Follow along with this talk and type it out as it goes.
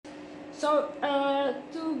So,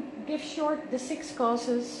 to give short, the 6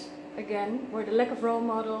 causes, again, were the lack of role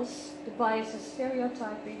models, the biases,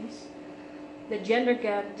 stereotypings, the gender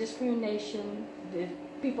gap, discrimination, the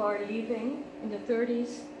people are leaving in the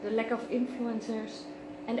 30s, the lack of influencers,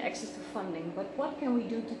 and access to funding. But what can we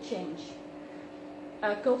do to change?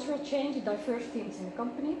 Cultural change, diversity in the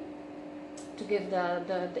company, to give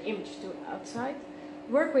the image to outside.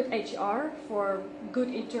 Work with HR for good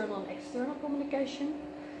internal and external communication.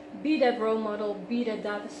 Be that role model, be that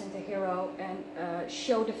data center hero, and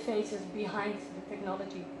show the faces behind the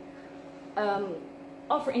technology.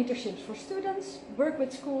 Offer internships for students, work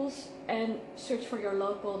with schools, and search for your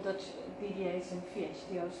local Dutch DDAs and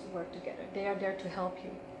VHDOs to work together. They are there to help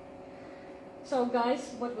you. So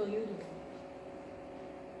guys, what will you do?